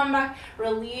 Press the bum back,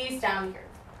 release down here.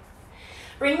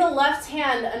 Bring the left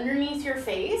hand underneath your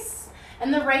face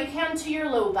and the right hand to your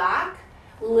low back.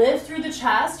 Lift through the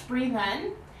chest, breathe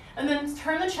in, and then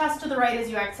turn the chest to the right as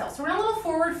you exhale. So we're in a little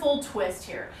forward fold twist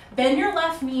here. Bend your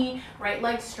left knee, right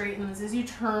leg straightens as you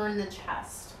turn the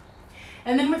chest.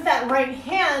 And then with that right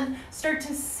hand, start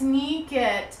to sneak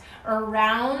it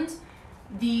around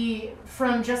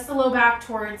from just the low back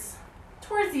towards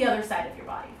the other side of your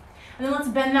body. And then let's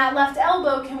bend that left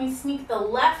elbow. Can we sneak the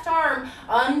left arm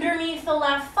underneath the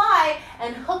left thigh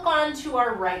and hook onto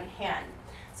our right hand?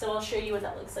 So I'll show you what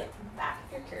that looks like from the back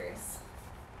if you're curious.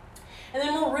 And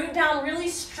then we'll root down really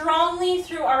strongly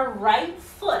through our right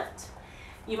foot.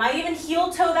 You might even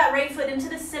heel toe that right foot into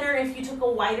the center if you took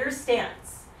a wider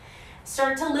stance.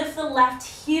 Start to lift the left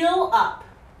heel up.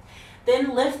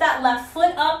 Then lift that left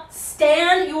foot up.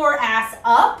 Stand your ass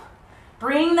up.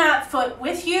 Bring that foot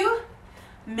with you.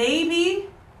 Maybe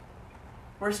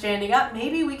we're standing up.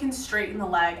 Maybe we can straighten the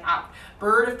leg out.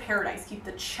 Bird of Paradise. Keep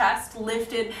the chest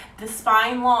lifted, the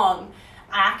spine long,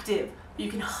 active.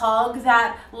 You can hug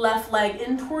that left leg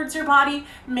in towards your body.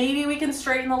 Maybe we can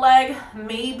straighten the leg.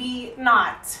 Maybe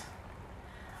not.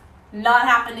 Not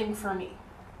happening for me.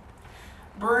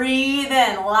 Breathe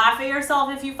in. Laugh at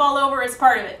yourself if you fall over as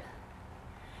part of it.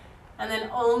 And then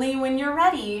only when you're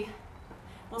ready,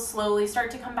 we'll slowly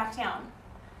start to come back down.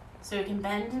 So you can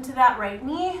bend into that right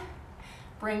knee,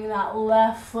 bring that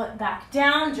left foot back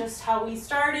down, just how we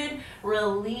started.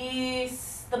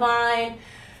 Release the bind,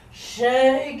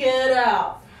 shake it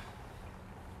out.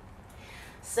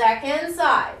 Second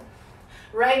side,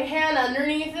 right hand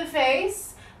underneath the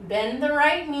face, bend the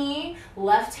right knee,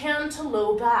 left hand to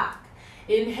low back.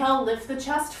 Inhale, lift the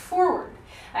chest forward.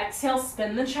 Exhale,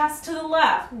 spin the chest to the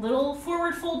left, little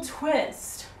forward fold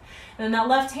twist. And then that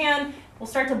left hand will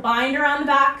start to bind around the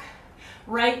back.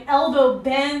 Right elbow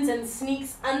bends and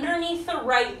sneaks underneath the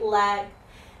right leg.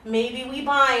 Maybe we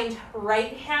bind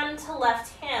right hand to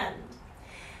left hand.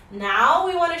 Now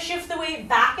we want to shift the weight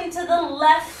back into the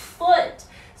left foot.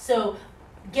 So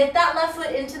get that left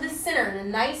foot into the center in a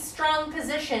nice strong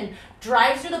position.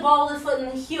 Drive through the ball of the foot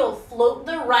and the heel. Float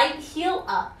the right heel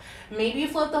up. Maybe you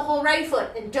float the whole right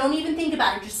foot and don't even think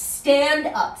about it. Just stand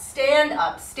up, stand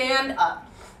up, stand up.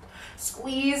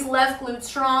 Squeeze left glute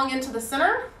strong into the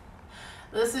center.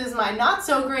 This is my not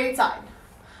so great side.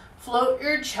 Float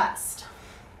your chest.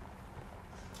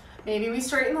 Maybe we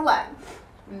straighten the leg.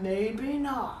 Maybe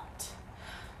not.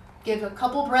 Give a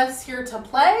couple breaths here to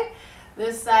play.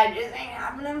 This side just ain't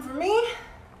happening for me.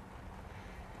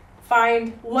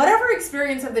 Find whatever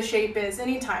experience of the shape is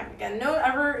anytime. Again,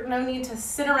 no need to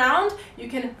sit around. You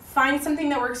can find something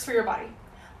that works for your body.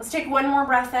 Let's take one more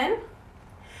breath in.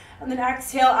 And then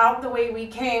exhale out the way we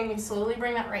came. We slowly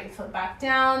bring that right foot back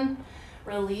down.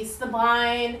 Release the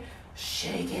bind.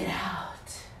 Shake it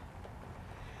out.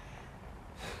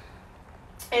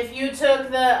 If you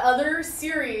took the other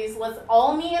series, let's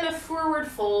all meet in a forward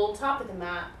fold, top of the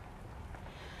mat.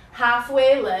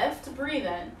 Halfway lift, breathe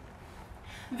in.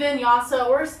 Vinyasa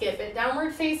or skip it,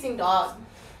 downward facing dog.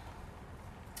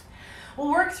 We'll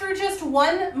work through just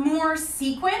one more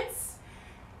sequence.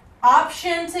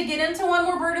 Option to get into one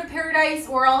more Bird of Paradise,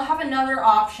 or I'll have another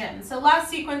option. So last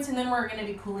sequence, and then we're going to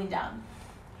be cooling down.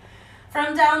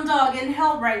 From down dog,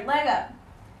 inhale, right leg up.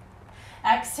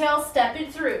 Exhale, step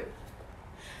it through.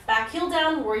 Back heel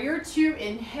down, warrior two,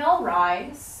 inhale,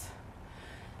 rise.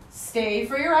 Stay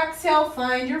for your exhale,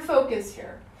 find your focus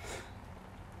here.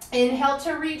 Inhale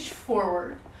to reach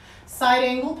forward. Side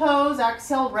angle pose,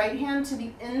 exhale, right hand to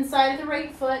the inside of the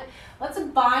right foot. Let's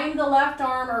bind the left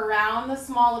arm around the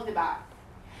small of the back.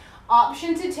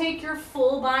 Option to take your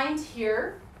full bind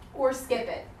here or skip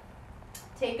it.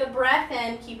 Take a breath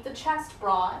in, keep the chest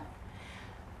broad.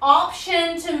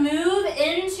 Option to move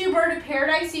into bird of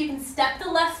paradise so you can step the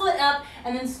left foot up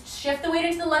and then shift the weight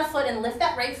into the left foot and lift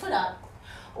that right foot up.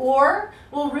 Or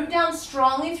we'll root down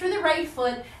strongly through the right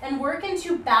foot and work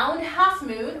into bound half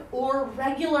moon or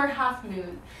regular half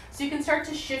moon. So you can start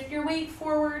to shift your weight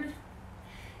forward.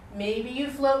 Maybe you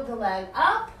float the leg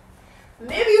up.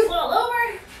 Maybe you float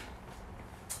over.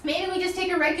 Maybe we just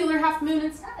take a regular half moon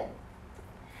instead.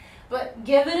 But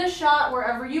give it a shot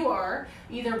wherever you are,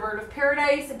 either bird of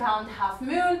paradise, bound half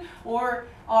moon, or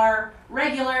our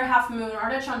regular half moon,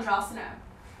 Ardha Chandrasana.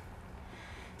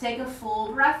 Take a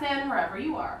full breath in wherever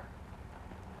you are.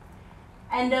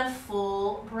 And a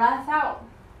full breath out.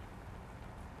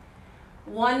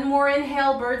 One more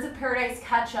inhale, birds of paradise,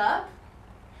 catch up.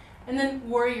 And then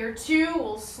warrior two,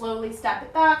 we'll slowly step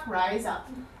it back, rise up.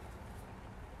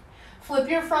 Flip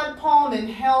your front palm,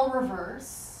 inhale,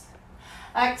 reverse.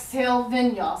 Exhale,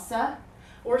 vinyasa,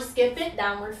 or skip it,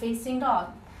 downward facing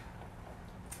dog.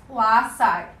 Last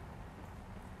side.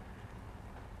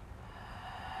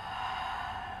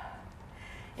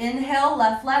 Inhale,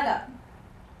 left leg up.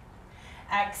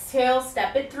 Exhale,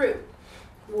 step it through.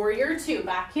 Warrior two,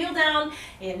 back heel down.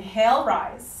 Inhale,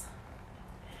 rise.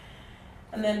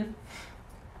 And then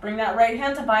bring that right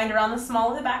hand to bind around the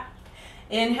small of the back.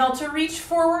 Inhale to reach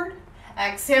forward.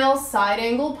 Exhale, side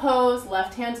angle pose.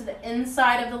 Left hand to the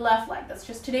inside of the left leg. That's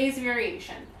just today's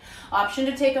variation. Option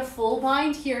to take a full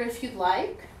bind here if you'd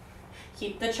like.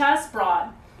 Keep the chest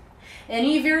broad.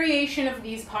 Any variation of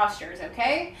these postures,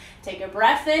 okay? Take a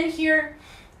breath in here.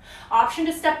 Option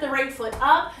to step the right foot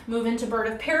up, move into bird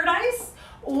of paradise,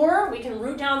 or we can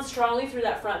root down strongly through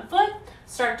that front foot,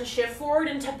 start to shift forward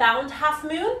into bound half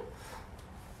moon,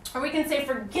 or we can say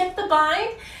forget the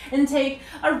bind and take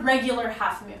a regular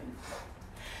half moon.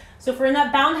 So if we're in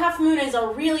that bound half moon, is a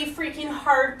really freaking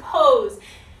hard pose.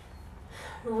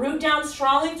 Root down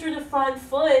strongly through the front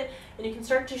foot, and you can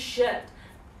start to shift.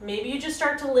 Maybe you just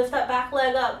start to lift that back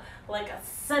leg up like a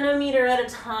centimeter at a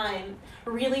time.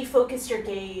 Really focus your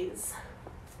gaze.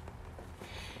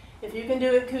 If you can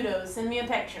do it, kudos. Send me a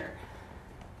picture.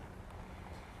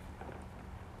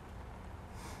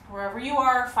 Wherever you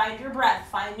are, find your breath.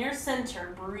 Find your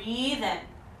center. Breathe in.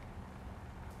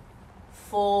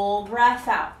 Full breath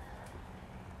out.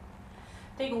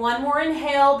 Take one more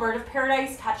inhale. Bird of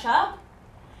paradise, catch up.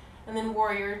 And then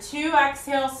warrior two,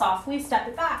 exhale, softly step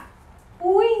it back.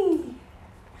 Whee!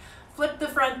 Flip the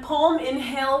front palm,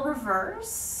 inhale,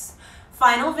 reverse.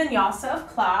 Final vinyasa of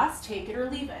class, take it or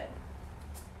leave it.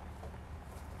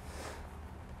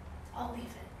 I'll leave it.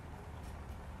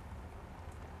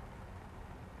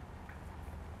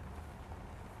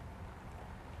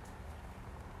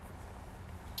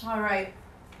 All right,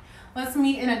 let's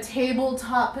meet in a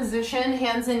tabletop position,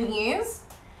 hands and knees.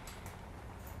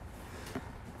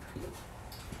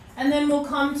 And then we'll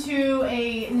come to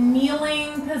a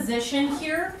kneeling position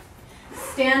here,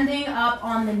 standing up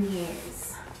on the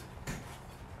knees.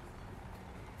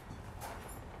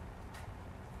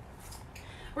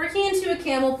 Working into a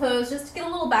camel pose just to get a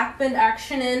little back bend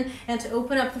action in and to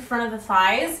open up the front of the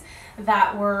thighs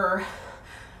that were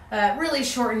really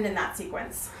shortened in that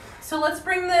sequence. So let's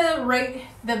bring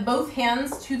the both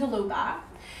hands to the low back,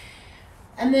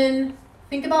 and then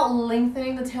think about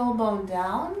lengthening the tailbone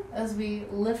down as we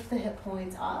lift the hip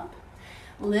points up,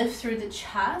 lift through the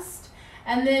chest,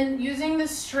 and then using the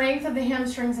strength of the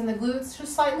hamstrings and the glutes,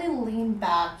 just slightly lean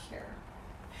back here.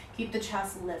 Keep the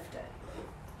chest lifted.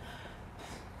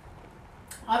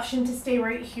 Option to stay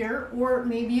right here, or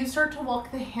maybe you start to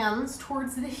walk the hands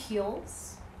towards the heels.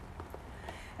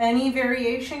 Any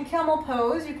variation, camel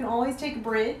pose, you can always take a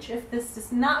bridge if this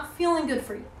is not feeling good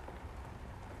for you.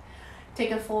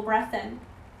 Take a full breath in.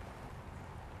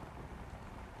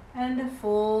 And a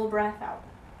full breath out.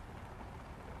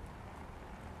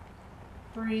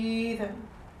 Breathe in.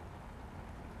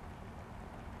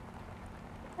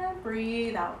 And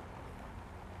breathe out.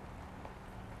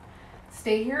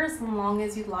 Stay here as long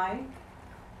as you'd like.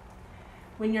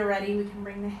 When you're ready, we can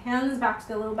bring the hands back to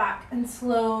the low back and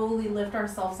slowly lift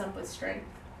ourselves up with strength.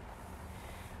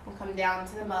 We'll come down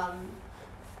to the bum.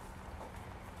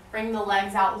 Bring the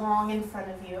legs out long in front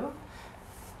of you.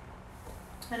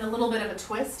 And a little bit of a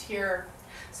twist here.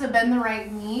 So bend the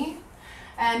right knee.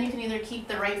 And you can either keep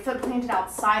the right foot planted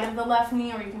outside of the left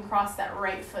knee, or you can cross that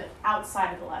right foot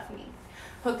outside of the left knee.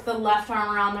 Hook the left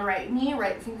arm around the right knee,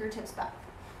 right fingertips back.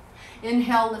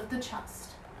 Inhale, lift the chest.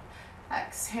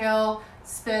 Exhale,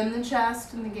 spin the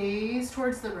chest and the gaze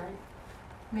towards the right.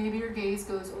 Maybe your gaze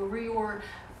goes over your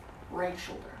right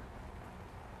shoulder.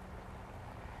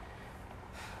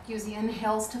 Use the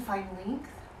inhales to find length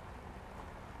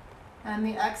and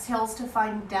the exhales to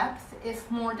find depth if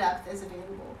more depth is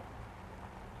available.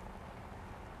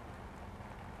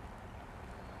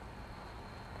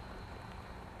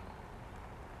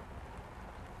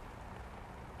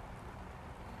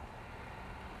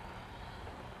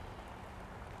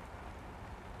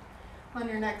 On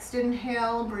your next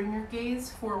inhale, bring your gaze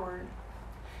forward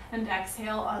and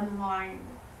exhale, unwind.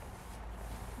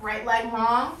 Right leg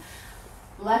long,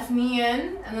 left knee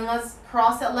in, and then let's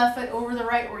cross that left foot over the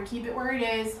right or keep it where it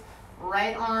is.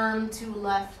 Right arm to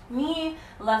left knee,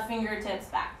 left fingertips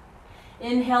back.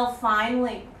 Inhale, find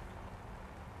length.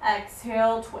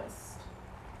 Exhale, twist.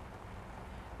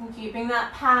 And keeping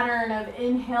that pattern of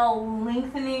inhale,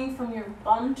 lengthening from your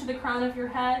bum to the crown of your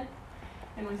head.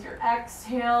 And with your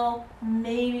exhale,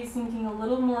 maybe sinking a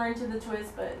little more into the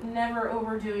twist, but never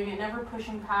overdoing it, never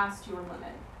pushing past your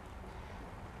limit.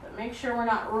 But make sure we're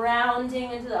not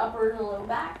rounding into the upper and low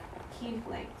back. Keep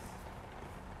length.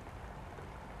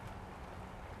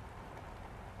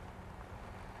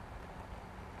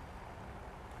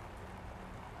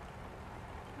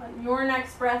 On your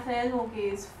next breath in, we'll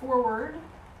gaze forward.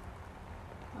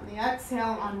 On the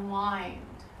exhale, unwind.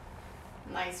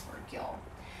 Nice work, y'all.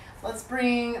 Let's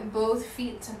bring both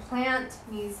feet to plant,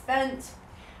 knees bent,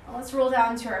 and let's roll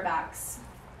down to our backs.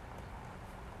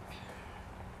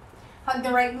 Hug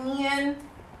the right knee in,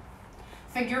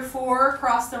 figure four,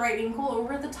 cross the right ankle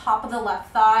over the top of the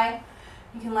left thigh.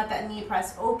 You can let that knee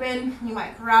press open. You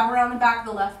might grab around the back of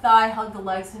the left thigh, hug the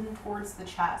legs in towards the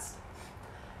chest.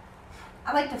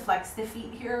 I like to flex the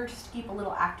feet here just to keep a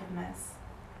little activeness.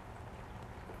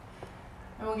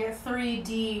 And we'll get 3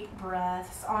 deep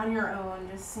breaths on your own,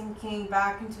 just sinking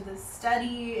back into the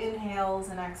steady inhales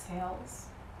and exhales.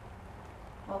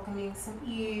 Welcoming some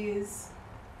ease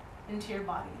into your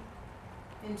body,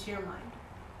 into your mind.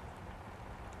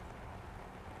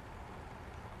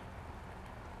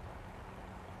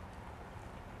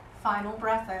 Final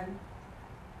breath in.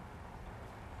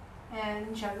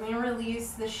 And gently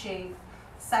release the shape.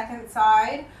 Second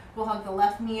side, we'll hug the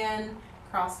left knee in,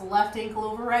 cross the left ankle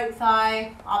over right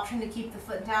thigh. Option to keep the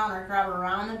foot down or grab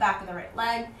around the back of the right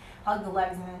leg. Hug the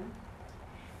legs in.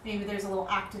 Maybe there's a little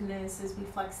activeness as we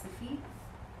flex the feet.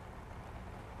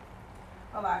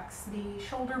 Relax the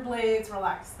shoulder blades,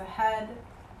 relax the head.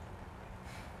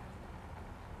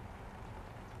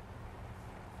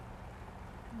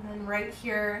 And then right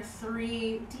here,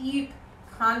 3 deep,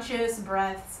 conscious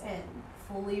breaths in,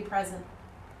 fully present.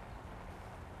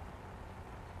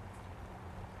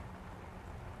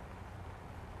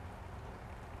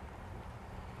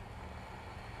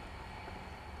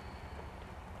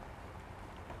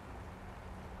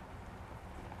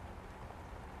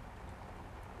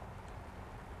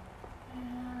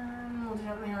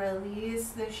 Release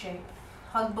the shape.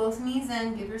 Hug both knees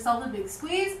in, give yourself a big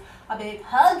squeeze, a big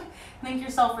hug. Thank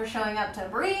yourself for showing up to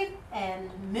breathe and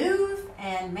move,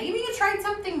 and maybe you tried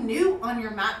something new on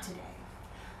your mat today.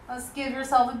 Let's give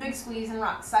yourself a big squeeze and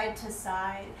rock side to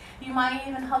side. You might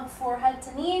even hug forehead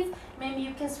to knees. Maybe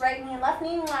you kiss right knee and left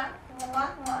knee. Mwah, mwah,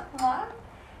 mwah, mwah.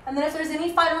 And then if there's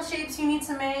any final shapes you need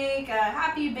to make, a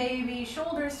happy baby,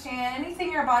 shoulder stand,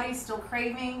 anything your body's still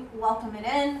craving, welcome it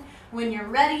in. When you're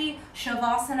ready,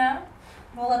 Shavasana.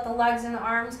 We'll let the legs and the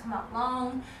arms come out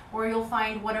long, or you'll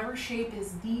find whatever shape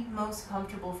is the most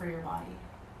comfortable for your body.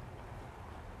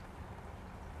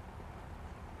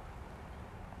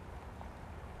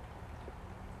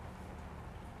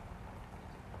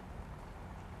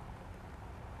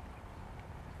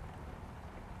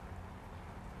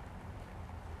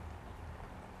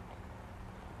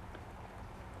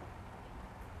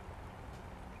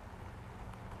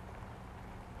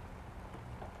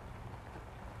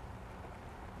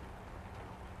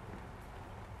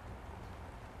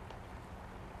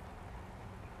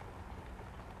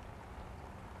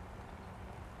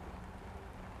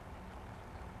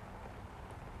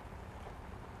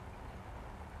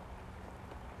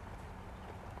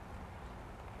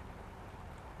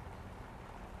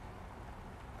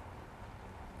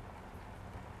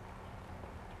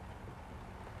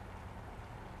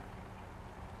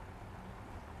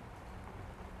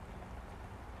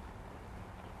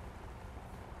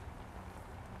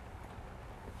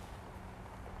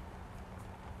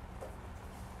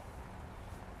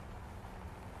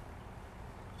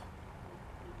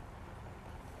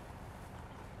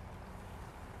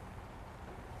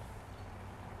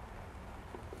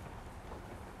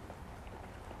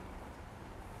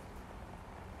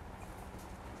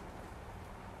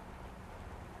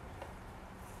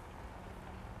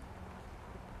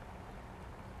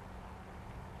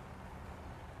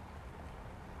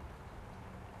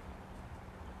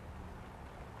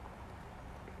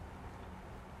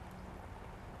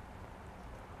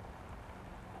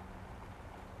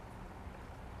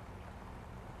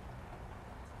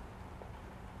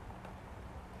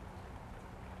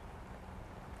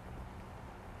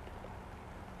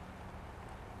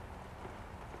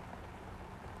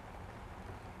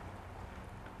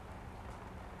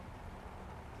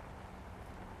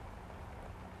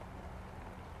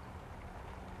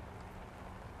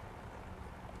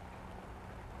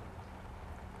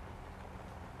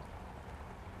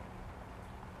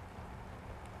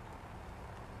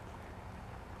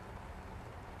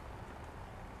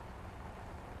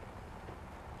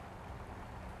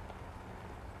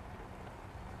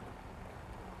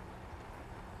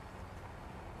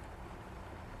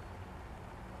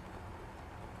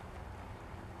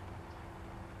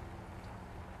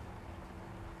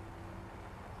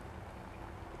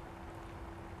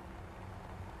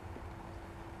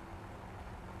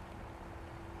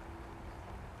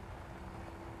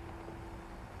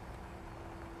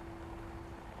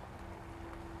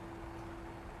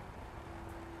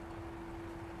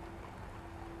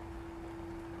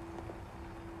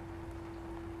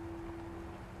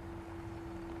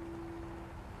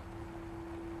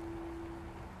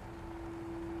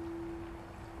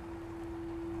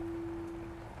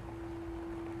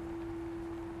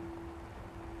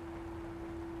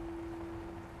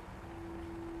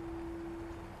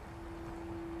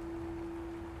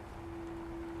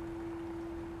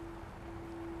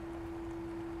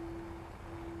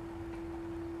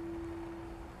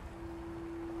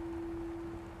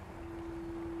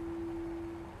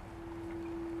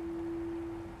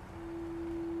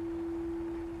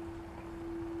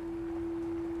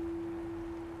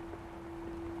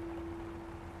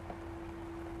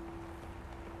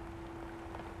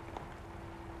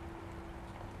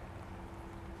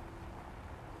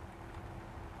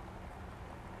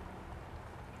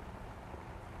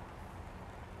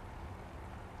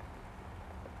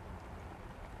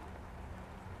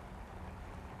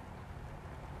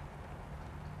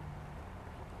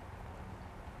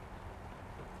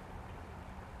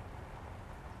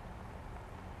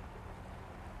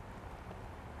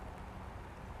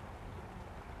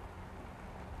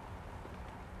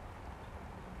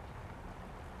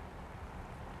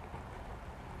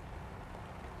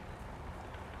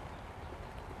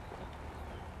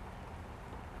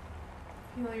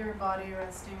 Feel your body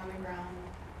resting on the ground.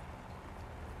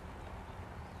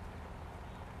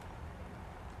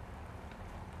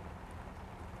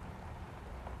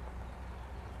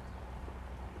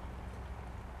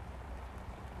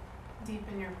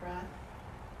 Deepen your breath.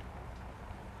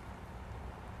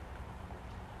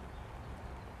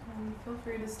 And feel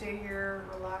free to stay here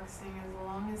relaxing as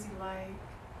long as you like.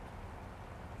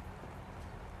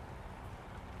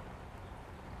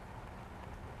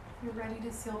 If you're ready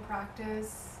to seal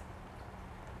practice,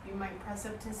 you might press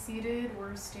up to seated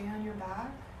or stay on your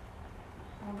back.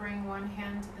 We'll bring one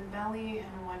hand to the belly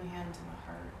and one hand to the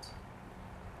heart.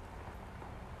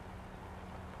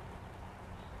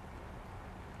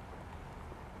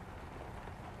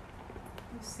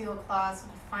 We'll seal class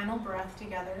with a final breath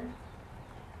together.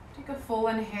 Take a full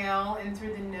inhale in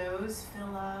through the nose,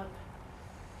 fill up.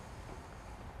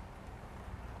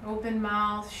 Open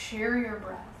mouth, share your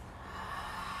breath.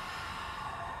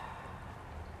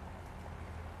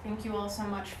 Thank you all so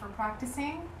much for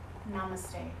practicing.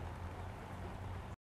 Namaste.